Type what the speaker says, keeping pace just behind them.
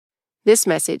This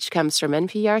message comes from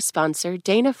NPR sponsor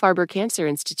Dana-Farber Cancer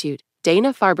Institute.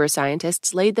 Dana-Farber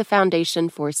scientists laid the foundation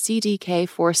for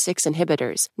CDK4/6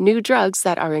 inhibitors, new drugs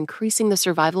that are increasing the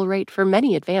survival rate for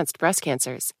many advanced breast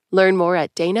cancers. Learn more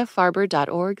at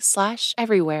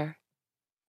danafarber.org/everywhere.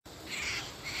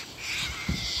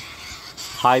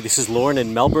 Hi, this is Lauren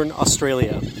in Melbourne,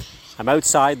 Australia. I'm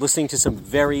outside listening to some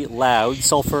very loud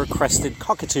sulfur-crested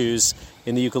cockatoos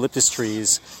in the eucalyptus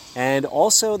trees, and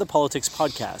also the Politics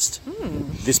Podcast.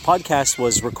 This podcast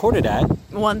was recorded at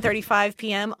 1:35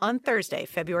 p.m. on Thursday,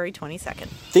 February 22nd.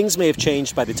 Things may have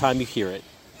changed by the time you hear it.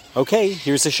 Okay,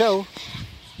 here's the show.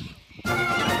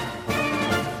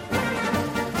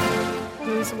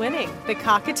 Who's winning, the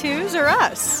cockatoos or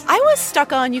us? I was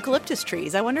stuck on eucalyptus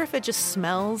trees. I wonder if it just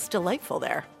smells delightful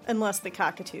there. Unless the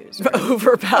cockatoos are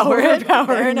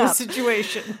overpowering the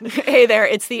situation. Hey there,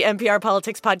 it's the NPR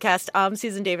Politics Podcast. I'm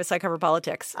Susan Davis. I cover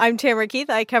politics. I'm Tamara Keith.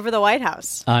 I cover the White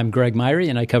House. I'm Greg Myrie,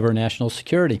 and I cover national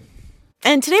security.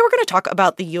 And today we're going to talk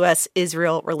about the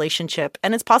U.S.-Israel relationship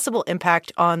and its possible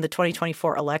impact on the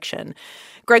 2024 election.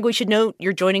 Greg, we should note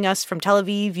you're joining us from Tel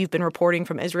Aviv. You've been reporting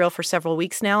from Israel for several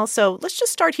weeks now. So let's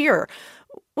just start here.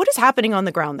 What is happening on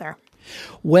the ground there?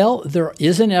 Well, there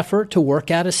is an effort to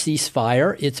work out a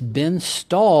ceasefire. It's been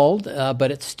stalled,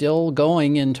 but it's still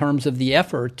going in terms of the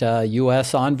effort.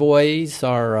 U.S. envoys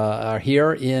are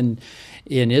here in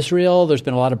Israel. There's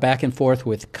been a lot of back and forth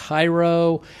with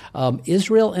Cairo.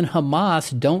 Israel and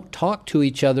Hamas don't talk to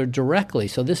each other directly,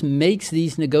 so this makes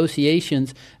these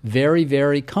negotiations very,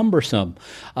 very cumbersome.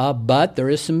 But there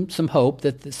is some hope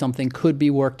that something could be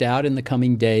worked out in the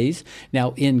coming days.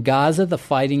 Now, in Gaza, the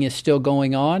fighting is still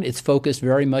going on. It's focused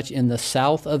very much in the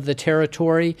south of the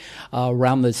territory,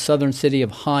 around the southern city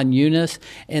of Han Yunis.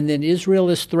 And then Israel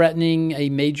is threatening a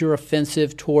major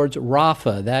offensive towards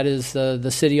Rafah. That is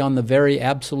the city on the very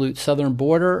absolute southern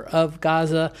border of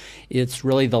Gaza. It's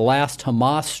really the last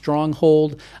Hamas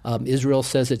stronghold. Israel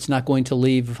says it's not going to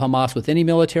leave Hamas with any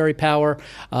military power,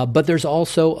 but there's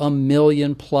also 1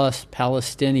 million plus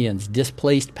Palestinians,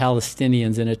 displaced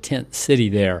Palestinians in a tent city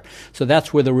there. So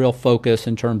that's where the real focus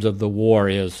in terms of the war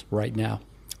is right now.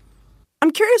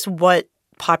 I'm curious what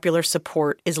popular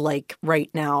support is like right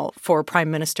now for Prime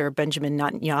Minister Benjamin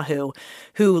Netanyahu,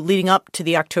 who leading up to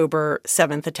the October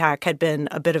 7th attack had been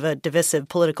a bit of a divisive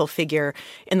political figure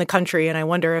in the country. And I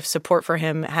wonder if support for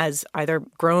him has either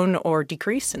grown or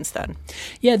decreased since then.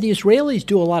 Yeah, the Israelis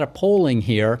do a lot of polling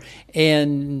here,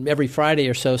 and every Friday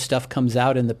or so stuff comes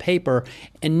out in the paper.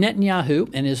 And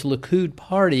Netanyahu and his Likud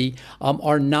party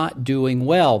are not doing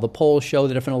well. The polls show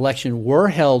that if an election were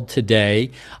held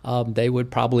today, they would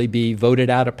probably be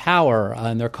voted out of power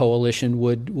and their coalition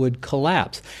would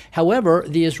collapse. However,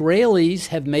 the Israelis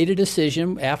have made a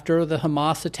decision after the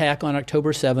Hamas attack on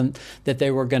October 7th that they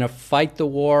were going to fight the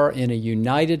war in a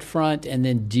united front and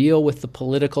then deal with the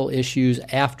political issues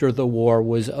after the war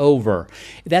was over.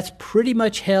 That's pretty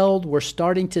much held. We're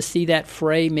starting to see that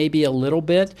fray maybe a little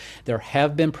bit. There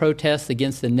have been protests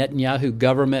against the Netanyahu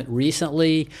government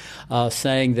recently,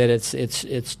 saying that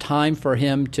it's time for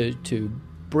him to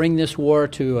bring this war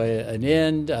to an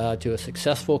end, to a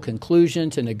successful conclusion,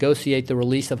 to negotiate the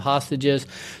release of hostages.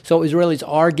 So Israelis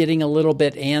are getting a little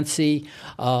bit antsy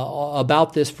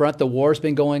about this front. The war's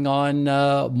been going on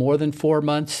more than 4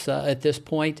 months at this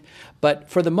point. But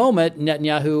for the moment,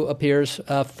 Netanyahu appears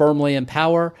firmly in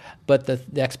power. But the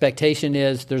expectation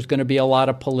is there's going to be a lot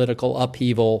of political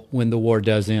upheaval when the war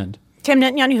does end. Tim,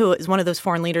 Netanyahu is one of those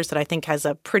foreign leaders that I think has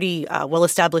a pretty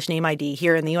well-established name ID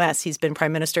here in the U.S. He's been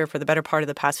prime minister for the better part of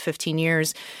the past 15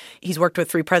 years. He's worked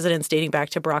with 3 presidents dating back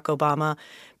to Barack Obama.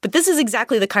 But this is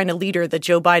exactly the kind of leader that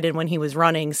Joe Biden, when he was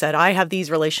running, said, I have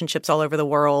these relationships all over the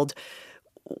world.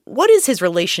 What is his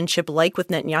relationship like with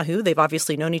Netanyahu? They've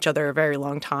obviously known each other a very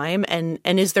long time. And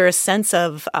is there a sense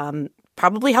of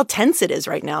probably how tense it is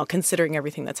right now, considering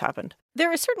everything that's happened?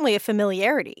 There is certainly a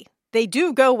familiarity. They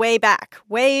do go way back,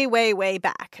 way, way, way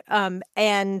back. And,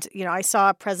 I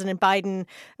saw President Biden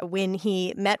when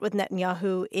he met with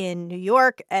Netanyahu in New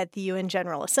York at the UN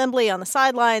General Assembly on the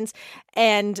sidelines.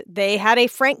 And they had a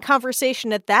frank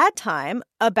conversation at that time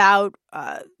about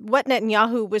what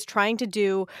Netanyahu was trying to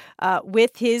do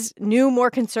with his new, more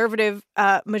conservative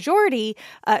majority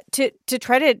to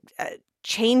try to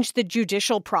change the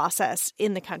judicial process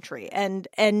in the country. And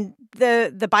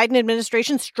the Biden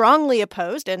administration strongly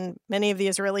opposed, and many of the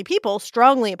Israeli people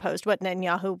strongly opposed what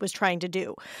Netanyahu was trying to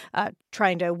do,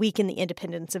 trying to weaken the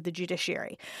independence of the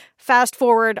judiciary. Fast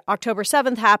forward, October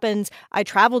 7th happens. I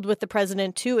traveled with the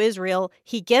president to Israel.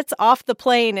 He gets off the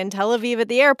plane in Tel Aviv at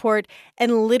the airport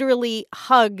and literally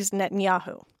hugs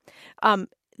Netanyahu.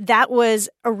 that was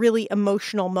a really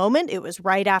emotional moment. It was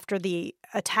right after the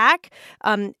attack.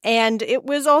 And it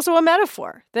was also a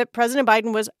metaphor that President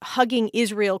Biden was hugging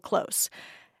Israel close.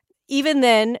 Even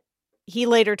then, he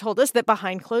later told us that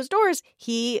behind closed doors,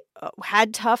 he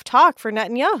had tough talk for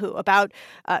Netanyahu about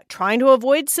trying to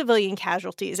avoid civilian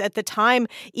casualties. At the time,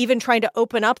 even trying to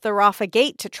open up the Rafah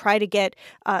gate to try to get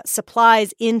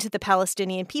supplies into the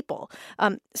Palestinian people.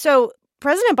 So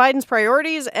President Biden's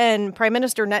priorities and Prime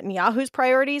Minister Netanyahu's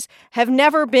priorities have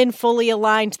never been fully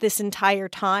aligned this entire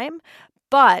time.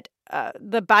 But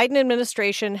the Biden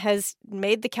administration has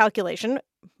made the calculation,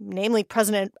 namely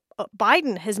President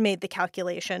Biden has made the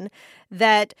calculation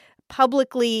that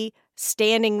publicly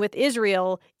standing with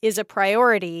Israel is a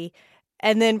priority.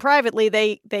 And then privately,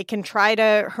 they can try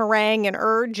to harangue and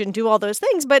urge and do all those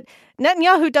things. But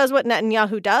Netanyahu does what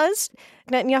Netanyahu does.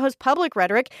 Netanyahu's public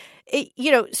rhetoric,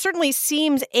 certainly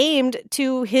seems aimed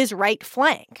to his right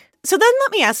flank. So then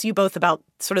let me ask you both about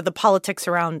sort of the politics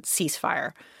around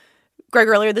ceasefire. Greg,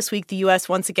 earlier this week, the U.S.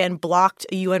 once again blocked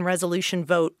a UN resolution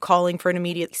vote calling for an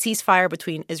immediate ceasefire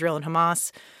between Israel and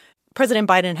Hamas. President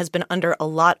Biden has been under a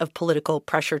lot of political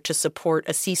pressure to support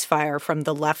a ceasefire from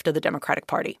the left of the Democratic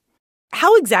Party.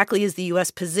 How exactly is the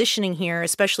U.S. positioning here,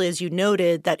 especially as you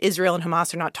noted that Israel and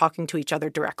Hamas are not talking to each other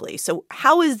directly? So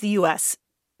how is the U.S.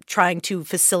 trying to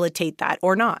facilitate that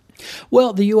or not?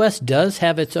 Well, the U.S. does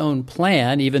have its own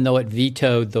plan, even though it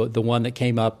vetoed the one that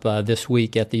came up this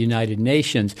week at the United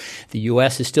Nations. The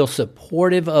U.S. is still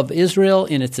supportive of Israel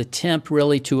in its attempt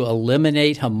really to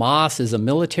eliminate Hamas as a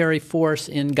military force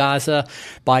in Gaza.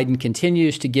 Biden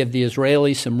continues to give the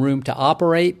Israelis some room to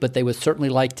operate, but they would certainly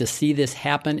like to see this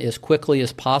happen as quickly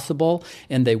as possible,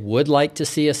 and they would like to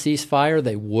see a ceasefire.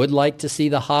 They would like to see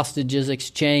the hostages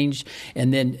exchanged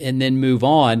and then move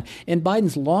on. And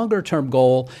Biden's longer-term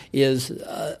goal is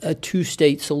a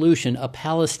two-state solution, a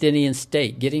Palestinian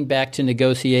state, getting back to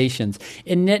negotiations.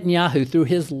 And Netanyahu, through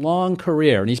his long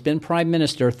career, and he's been prime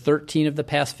minister 13 of the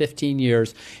past 15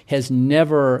 years, has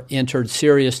never entered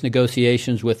serious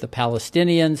negotiations with the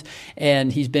Palestinians,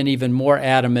 and he's been even more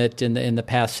adamant in the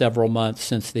past several months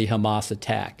since the Hamas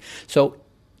attack. So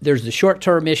there's the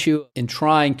short-term issue in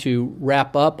trying to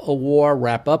wrap up a war,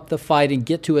 wrap up the fighting,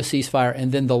 get to a ceasefire,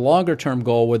 and then the longer-term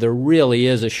goal where there really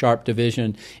is a sharp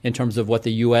division in terms of what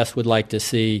the U.S. would like to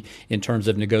see in terms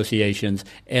of negotiations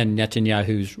and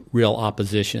Netanyahu's real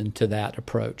opposition to that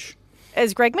approach.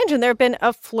 As Greg mentioned, there have been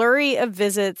a flurry of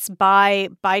visits by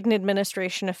Biden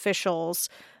administration officials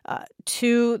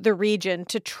to the region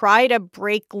to try to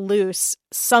break loose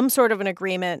some sort of an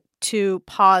agreement to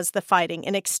pause the fighting,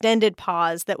 an extended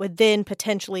pause that would then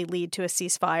potentially lead to a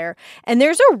ceasefire. And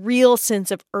there's a real sense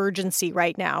of urgency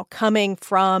right now coming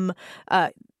from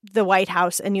the White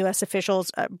House and U.S.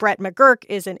 officials. Brett McGurk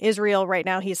is in Israel right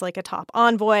now. He's like a top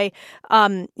envoy.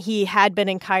 He had been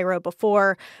in Cairo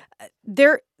before.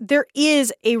 There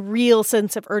is a real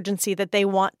sense of urgency that they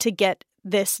want to get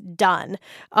this done.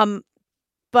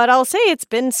 But I'll say it's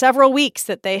been several weeks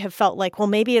that they have felt like, well,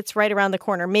 maybe it's right around the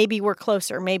corner. Maybe we're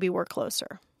closer. Maybe we're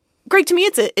closer. Greg, to me,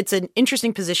 it's an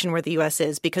interesting position where the U.S.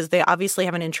 is because they obviously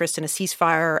have an interest in a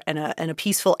ceasefire and a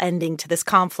peaceful ending to this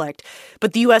conflict.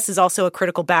 But the U.S. is also a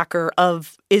critical backer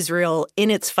of Israel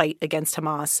in its fight against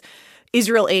Hamas.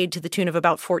 Israel aid to the tune of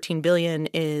about $14 billion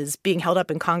is being held up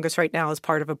in Congress right now as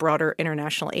part of a broader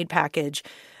international aid package.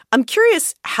 I'm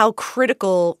curious how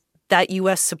critical that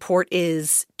U.S. support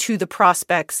is to the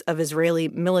prospects of Israeli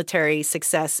military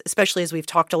success, especially as we've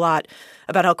talked a lot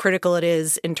about how critical it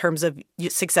is in terms of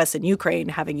success in Ukraine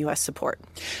having U.S. support.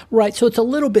 Right. So it's a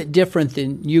little bit different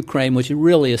than Ukraine, which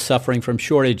really is suffering from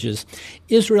shortages.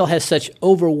 Israel has such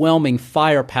overwhelming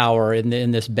firepower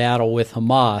in this battle with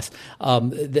Hamas.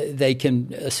 They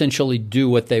can essentially do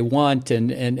what they want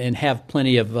and have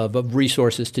plenty of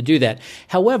resources to do that.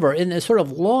 However, in the sort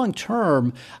of long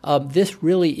term, this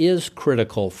really is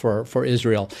critical for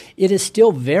Israel. It is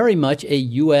still very much a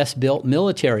U.S.-built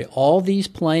military. All these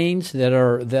planes that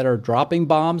are dropping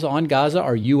bombs on Gaza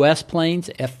are U.S. planes,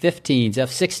 F-15s,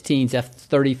 F-16s,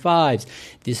 F-35s.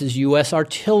 This is U.S.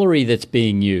 artillery that's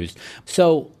being used.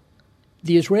 So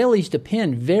the Israelis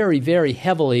depend very, very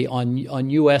heavily on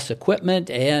U.S. equipment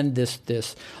and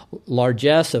this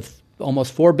largesse of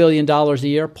almost $4 billion a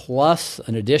year, plus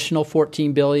an additional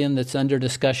 $14 billion that's under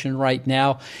discussion right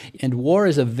now. And war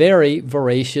is a very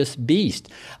voracious beast.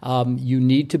 You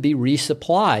need to be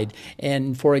resupplied.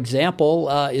 And for example,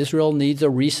 Israel needs a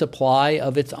resupply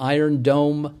of its Iron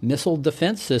Dome missile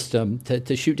defense system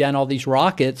to shoot down all these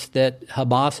rockets that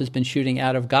Hamas has been shooting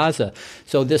out of Gaza.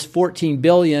 So this $14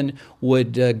 billion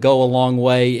would go a long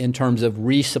way in terms of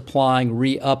resupplying,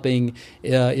 re-upping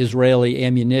Israeli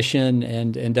ammunition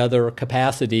and other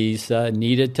capacities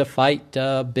needed to fight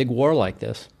a big war like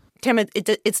this. Tim,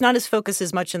 it's not as focused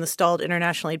as much in the stalled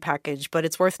international aid package, but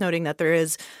it's worth noting that there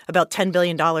is about $10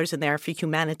 billion in there for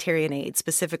humanitarian aid,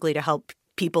 specifically to help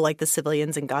people like the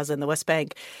civilians in Gaza and the West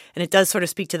Bank. And it does sort of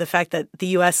speak to the fact that the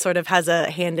U.S. sort of has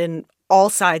a hand in all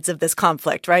sides of this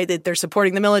conflict, right? They're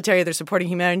supporting the military, they're supporting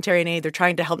humanitarian aid, they're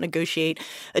trying to help negotiate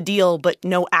a deal, but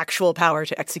no actual power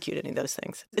to execute any of those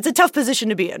things. It's a tough position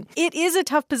to be in. It is a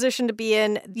tough position to be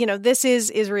in. You know, this is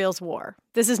Israel's war.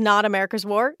 This is not America's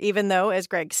war, even though, as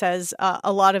Greg says,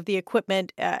 a lot of the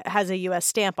equipment has a U.S.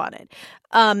 stamp on it.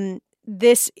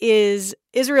 This is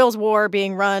Israel's war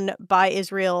being run by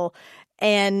Israel,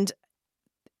 and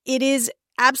it is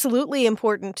absolutely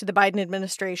important to the Biden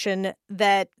administration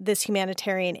that this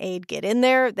humanitarian aid get in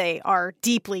there. They are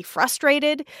deeply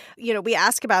frustrated. You know, we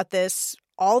ask about this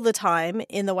all the time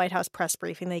in the White House press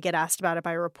briefing. They get asked about it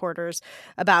by reporters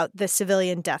about the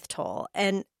civilian death toll.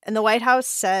 And the White House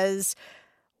says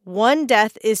one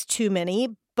death is too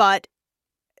many, but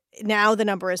now the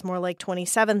number is more like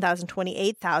 27,000,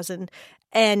 28,000.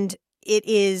 And it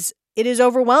is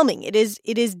overwhelming. It is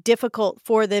difficult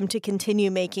for them to continue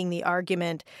making the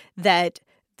argument that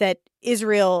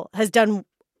Israel has done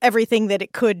everything that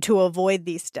it could to avoid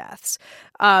these deaths.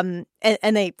 And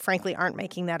they, frankly, aren't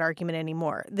making that argument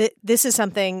anymore. This is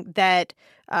something that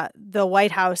the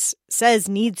White House says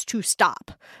needs to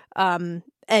stop.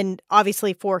 And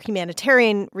obviously for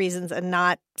humanitarian reasons and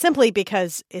not simply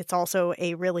because it's also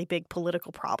a really big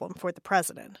political problem for the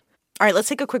president. All right, let's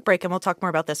take a quick break and we'll talk more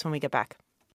about this when we get back.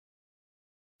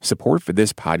 Support for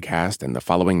this podcast and the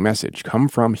following message come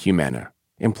from Humana.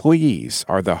 Employees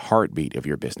are the heartbeat of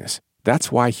your business.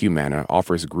 That's why Humana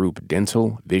offers group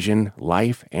dental, vision,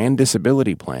 life, and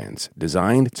disability plans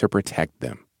designed to protect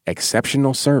them.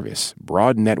 Exceptional service,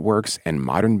 broad networks, and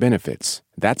modern benefits.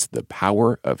 That's the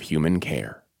power of human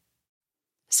care.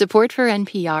 Support for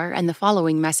NPR and the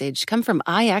following message come from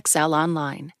IXL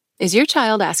Online. Is your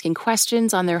child asking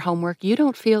questions on their homework you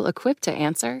don't feel equipped to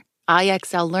answer?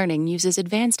 IXL Learning uses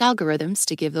advanced algorithms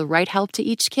to give the right help to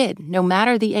each kid, no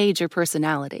matter the age or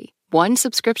personality. One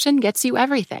subscription gets you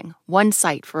everything. One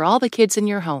site for all the kids in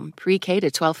your home, pre-K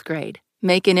to 12th grade.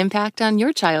 Make an impact on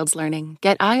your child's learning.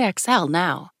 Get IXL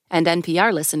now. And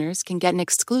NPR listeners can get an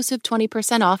exclusive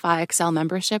 20% off IXL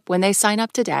membership when they sign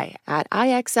up today at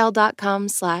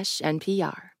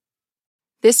IXL.com/NPR.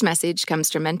 This message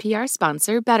comes from NPR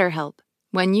sponsor BetterHelp.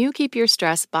 When you keep your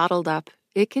stress bottled up,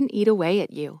 it can eat away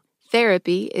at you.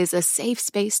 Therapy is a safe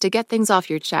space to get things off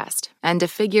your chest and to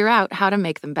figure out how to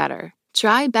make them better.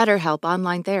 Try BetterHelp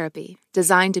Online Therapy,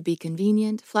 designed to be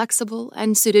convenient, flexible,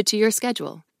 and suited to your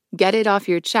schedule. Get it off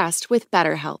your chest with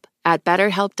BetterHelp at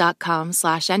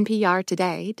BetterHelp.com/NPR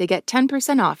today to get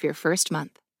 10% off your first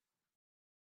month.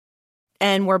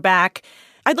 And we're back.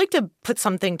 I'd like to put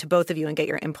something to both of you and get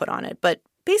your input on it, but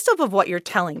based off of what you're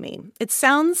telling me, it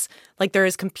sounds like there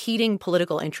is competing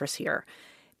political interests here.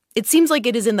 It seems like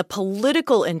it is in the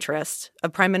political interest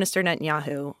of Prime Minister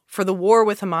Netanyahu for the war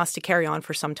with Hamas to carry on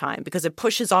for some time because it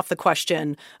pushes off the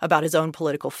question about his own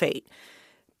political fate.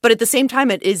 But at the same time,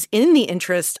 it is in the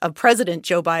interest of President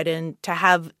Joe Biden to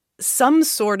have some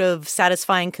sort of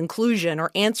satisfying conclusion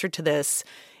or answer to this,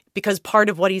 because part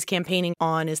of what he's campaigning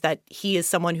on is that he is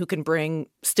someone who can bring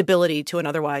stability to an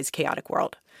otherwise chaotic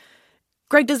world.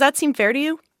 Greg, does that seem fair to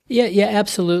you? Yeah,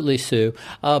 absolutely, Sue.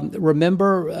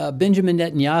 Remember, Benjamin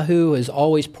Netanyahu has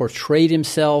always portrayed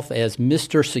himself as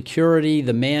Mr. Security,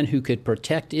 the man who could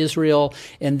protect Israel,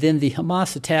 and then the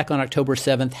Hamas attack on October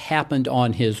 7th happened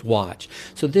on his watch.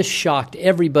 So this shocked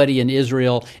everybody in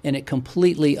Israel, and it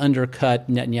completely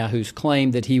undercut Netanyahu's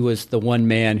claim that he was the one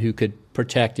man who could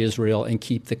protect Israel and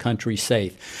keep the country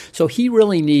safe. So he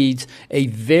really needs a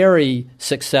very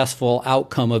successful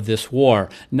outcome of this war,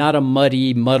 not a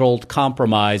muddled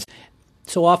compromise.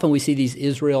 So often we see these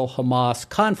Israel-Hamas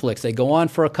conflicts. They go on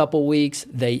for a couple weeks,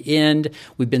 they end.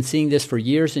 We've been seeing this for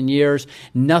years and years.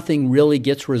 Nothing really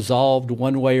gets resolved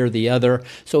one way or the other.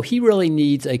 So he really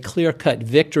needs a clear-cut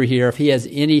victory here if he has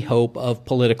any hope of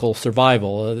political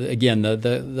survival. Again,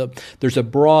 there's a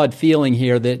broad feeling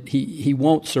here that he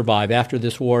won't survive after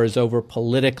this war is over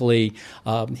politically.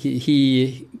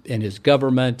 He and his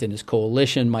government and his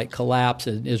coalition might collapse,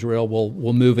 and Israel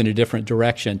will move in a different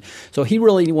direction. So he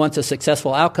really wants a successful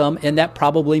outcome, and that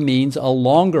probably means a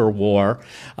longer war,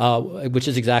 which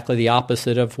is exactly the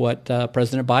opposite of what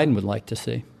President Biden would like to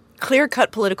see.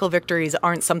 Clear-cut political victories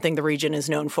aren't something the region is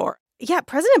known for. Yeah,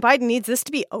 President Biden needs this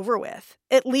to be over with,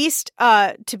 at least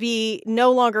to be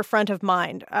no longer front of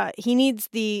mind. He needs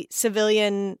the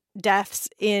civilian deaths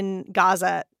in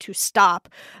Gaza to stop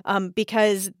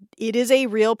because it is a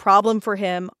real problem for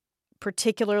him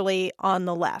particularly on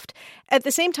the left. At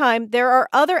the same time, there are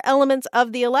other elements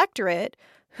of the electorate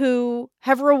who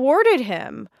have rewarded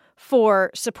him for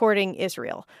supporting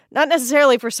Israel. Not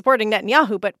necessarily for supporting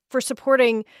Netanyahu, but for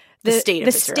supporting the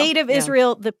state of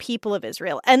Israel, the people of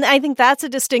Israel. And I think that's a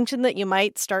distinction that you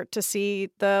might start to see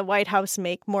the White House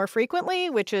make more frequently,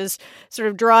 which is sort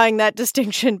of drawing that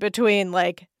distinction between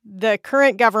like the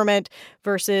current government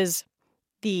versus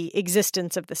the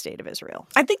existence of the state of Israel.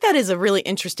 I think that is a really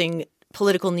interesting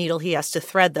political needle he has to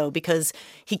thread, though, because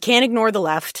he can't ignore the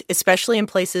left, especially in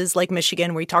places like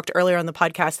Michigan, where we talked earlier on the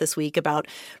podcast this week about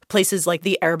places like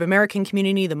the Arab American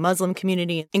community, the Muslim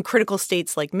community, in critical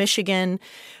states like Michigan.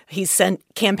 He's sent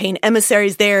campaign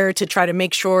emissaries there to try to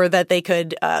make sure that they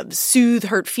could soothe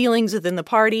hurt feelings within the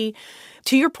party.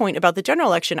 To your point about the general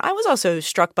election, I was also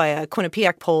struck by a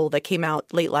Quinnipiac poll that came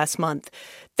out late last month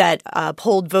that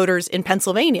polled voters in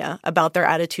Pennsylvania about their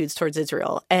attitudes towards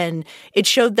Israel. And it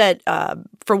showed that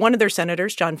for one of their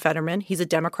senators, John Fetterman, he's a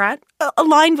Democrat,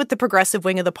 aligned with the progressive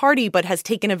wing of the party, but has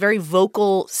taken a very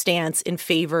vocal stance in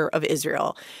favor of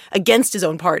Israel against his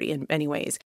own party in many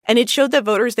ways. And it showed that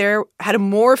voters there had a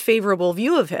more favorable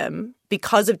view of him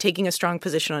because of taking a strong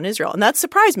position on Israel. And that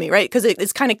surprised me, right? Because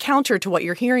it's kind of counter to what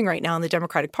you're hearing right now in the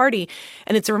Democratic Party.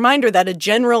 And it's a reminder that a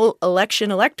general election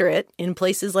electorate in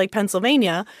places like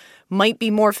Pennsylvania might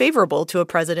be more favorable to a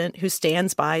president who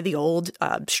stands by the old,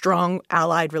 strong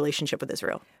allied relationship with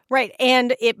Israel. Right.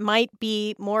 And it might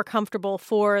be more comfortable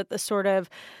for the sort of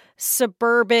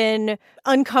suburban,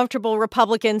 uncomfortable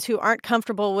Republicans who aren't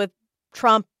comfortable with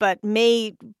Trump but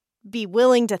may be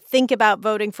willing to think about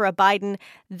voting for a Biden.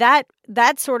 That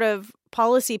sort of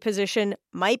policy position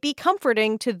might be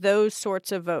comforting to those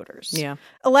sorts of voters. Yeah.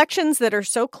 Elections that are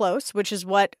so close, which is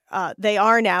what they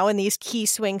are now in these key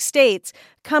swing states,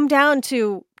 come down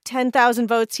to 10,000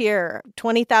 votes here,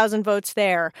 20,000 votes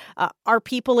there. Are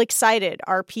people excited?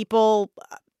 Are people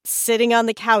sitting on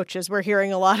the couch, as we're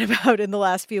hearing a lot about in the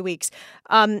last few weeks?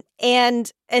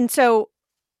 And so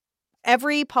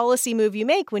every policy move you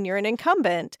make when you're an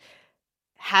incumbent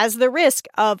has the risk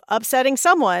of upsetting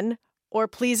someone or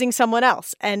pleasing someone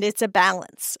else, and it's a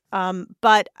balance.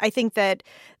 But I think that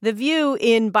the view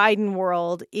in Biden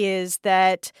world is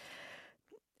that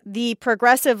the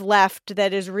progressive left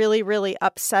that is really, really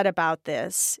upset about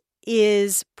this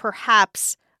is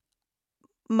perhaps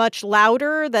much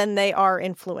louder than they are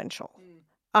influential.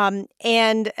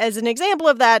 And as an example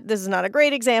of that, this is not a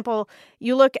great example,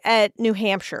 you look at New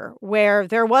Hampshire, where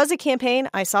there was a campaign,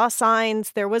 I saw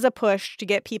signs, there was a push to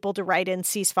get people to write in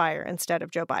ceasefire instead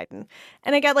of Joe Biden.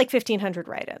 And I got like 1,500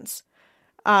 write-ins.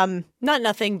 Not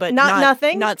nothing, but not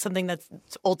nothing. Not something that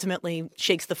ultimately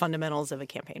shakes the fundamentals of a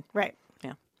campaign. Right.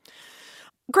 Yeah.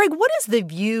 Greg, what is the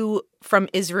view from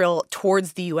Israel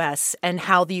towards the U.S. and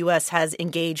how the U.S. has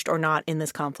engaged or not in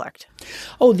this conflict?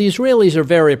 Oh, the Israelis are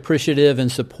very appreciative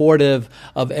and supportive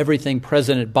of everything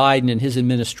President Biden and his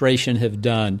administration have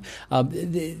done.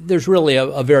 There's really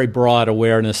a very broad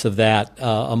awareness of that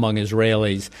among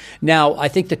Israelis. Now, I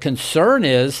think the concern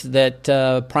is that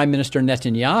Prime Minister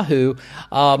Netanyahu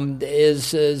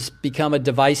is become a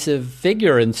divisive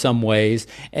figure in some ways,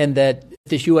 and that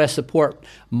this U.S. support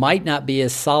might not be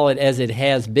as solid as it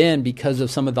has been because of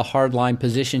some of the hardline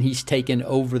position he's taken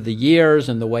over the years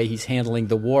and the way he's handling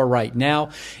the war right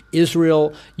now.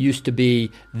 Israel used to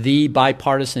be the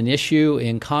bipartisan issue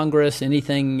in Congress.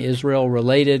 Anything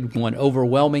Israel-related won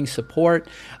overwhelming support.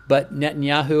 But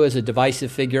Netanyahu is a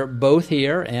divisive figure both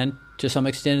here and to some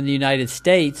extent in the United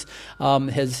States,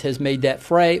 has made that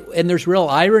fray. And there's real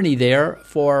irony there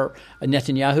for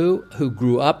Netanyahu, who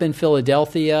grew up in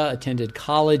Philadelphia, attended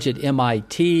college at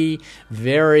MIT,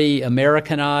 very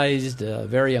Americanized,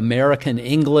 very American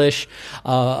English,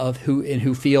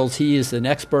 who feels he is an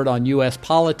expert on U.S.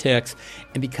 politics.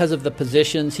 And because of the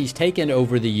positions he's taken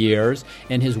over the years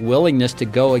and his willingness to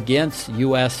go against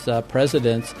U.S.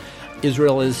 presidents,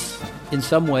 Israel is, in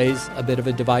some ways, a bit of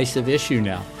a divisive issue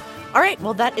now. All right,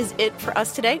 well, that is it for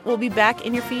us today. We'll be back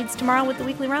in your feeds tomorrow with the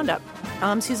Weekly Roundup.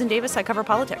 I'm Susan Davis. I cover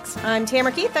politics. I'm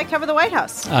Tamara Keith. I cover the White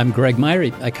House. I'm Greg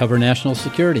Myrie. I cover national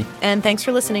security. And thanks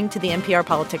for listening to the NPR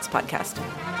Politics Podcast.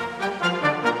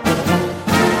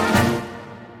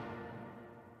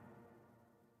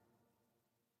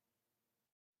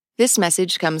 This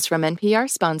message comes from NPR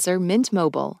sponsor Mint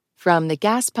Mobile. From the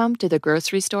gas pump to the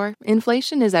grocery store,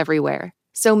 inflation is everywhere.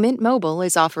 So Mint Mobile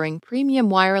is offering premium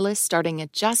wireless starting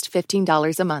at just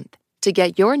 $15 a month. To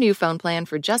get your new phone plan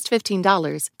for just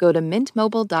 $15, go to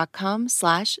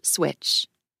mintmobile.com/switch.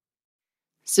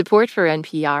 Support for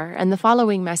NPR and the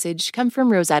following message come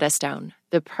from Rosetta Stone,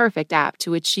 the perfect app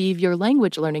to achieve your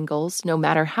language learning goals no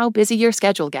matter how busy your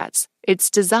schedule gets. It's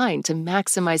designed to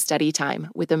maximize study time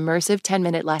with immersive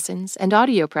 10-minute lessons and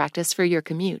audio practice for your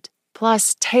commute.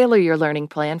 Plus, tailor your learning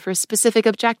plan for specific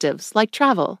objectives like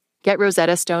travel. Get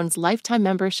Rosetta Stone's lifetime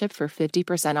membership for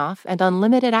 50% off and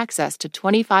unlimited access to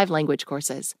 25 language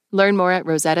courses. Learn more at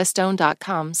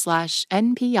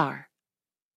rosettastone.com/NPR.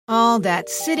 All that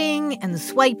sitting and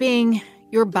swiping,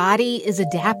 your body is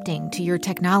adapting to your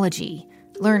technology.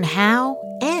 Learn how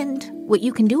and what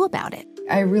you can do about it.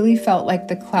 I really felt like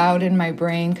the cloud in my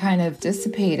brain kind of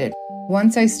dissipated.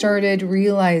 Once I started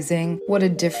realizing what a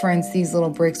difference these little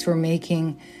breaks were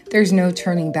making, there's no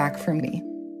turning back for me.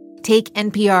 Take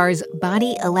NPR's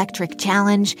Body Electric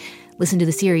Challenge. Listen to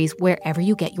the series wherever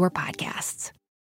you get your podcasts.